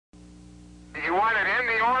You want it in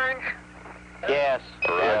the orange? Yes.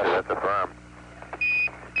 Roger, that's affirmed.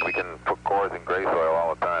 We can put cores in gray soil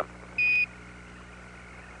all the time.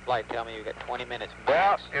 Flight, tell me you got 20 minutes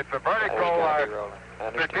Well, max. it's a vertical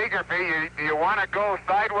stratigraphy. Do you want to go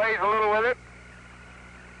sideways a little with it?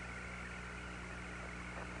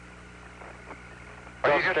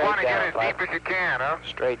 Or you just want to get as deep as you can, huh?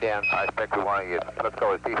 Straight down. I expect we want to get, let's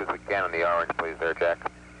go as deep as we can in the orange, please, there,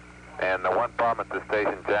 Jack. And the one problem at this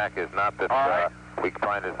station, Jack, is not that we can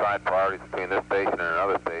find side priorities between this station and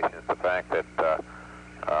another station. It's the fact that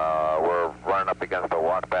we're running up against a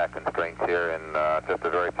walk-back constraints here in just a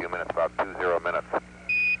very few minutes, about 20 minutes.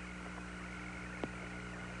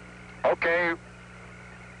 Okay.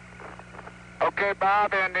 Okay,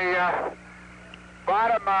 Bob, and the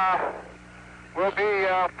bottom will be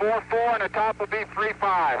 4-4 and the top will be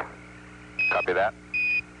 3-5. Copy that.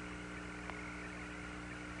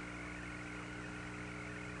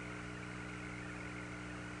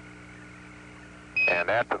 And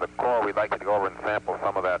after the core, we'd like you to go over and sample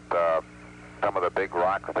some of that, some of the big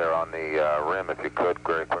rocks there on the rim, if you could,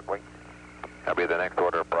 very quickly. That'll be the next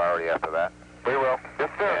order of priority after that. We will. Yes,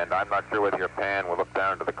 sir. And I'm not sure whether your pan will look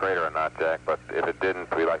down to the crater or not, Jack, but if it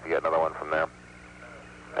didn't, we'd like to get another one from there.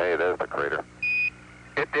 Hey, there's the crater.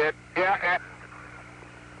 It did. Yeah.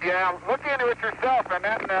 Yeah. Look into it yourself, and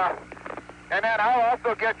then I'll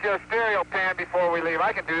also get you a stereo pan before we leave.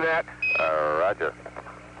 I can do that. Roger.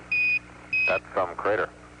 That's some crater.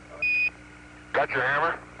 Got your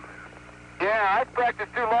hammer? Yeah, I've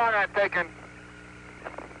practiced too long on taking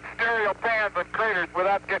stereo pans and craters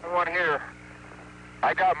without getting one here.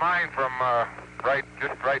 I got mine from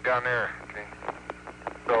just right down there. Okay.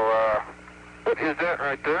 So, what is that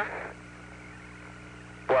right there?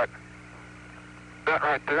 What? That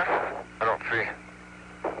right there? I don't see.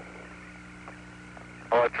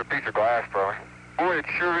 Oh, it's a piece of glass, probably. Boy, it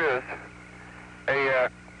sure is. Hey,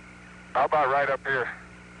 how about right up here?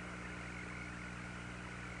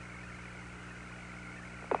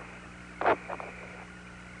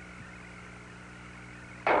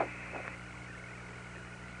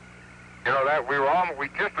 You know that we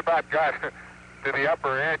just about got to the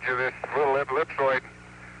upper edge of this little ellipsoid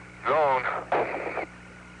zone.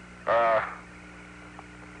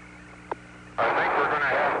 I think we're going to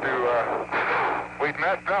have to, we've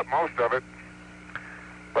messed up most of it.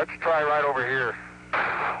 Let's try right over here.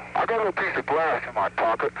 I got a little piece of glass in my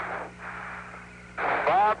pocket.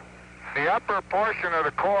 Bob, the upper portion of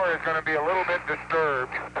the core is going to be a little bit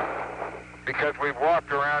disturbed because we've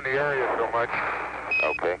walked around the area so much.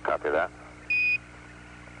 Okay, copy that.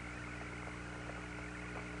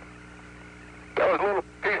 That was a little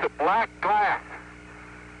piece of black glass.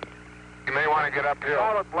 You may want to get uphill.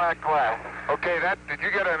 Solid black glass. Okay, did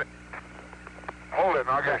you get a... Hold it and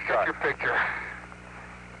I'll get your picture.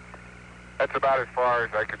 That's about as far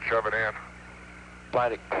as I could shove it in.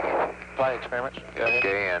 Flight experiments.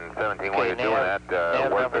 Okay, and 17, while you're doing that,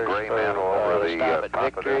 work the gray mantle over the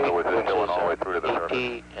top of this, so we're just going all the way through to the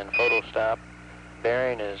surface. And photo stop.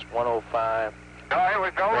 Bearing is 105. No, it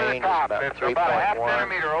was over the top. It's about a half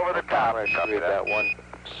centimeter over the top. Copy about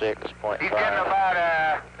 16.5. He's getting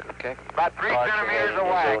about, about 3 centimeters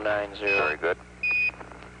away. 090. Very good.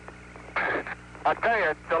 I'll tell you,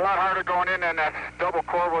 it's a lot harder going in than that double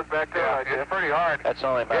core was back there. Yeah, it's pretty hard. That's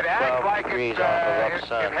only about 12 degrees off the rough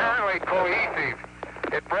sun. It's inherently cohesive.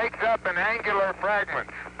 It breaks up in angular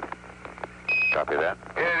fragments. Copy that.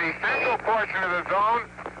 The central portion of the zone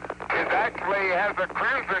has a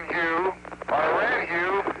crimson hue or a red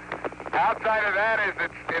hue. Outside of that is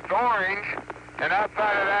it's orange, and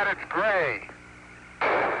outside of that it's gray.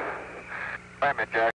 Wait a minute, Jack.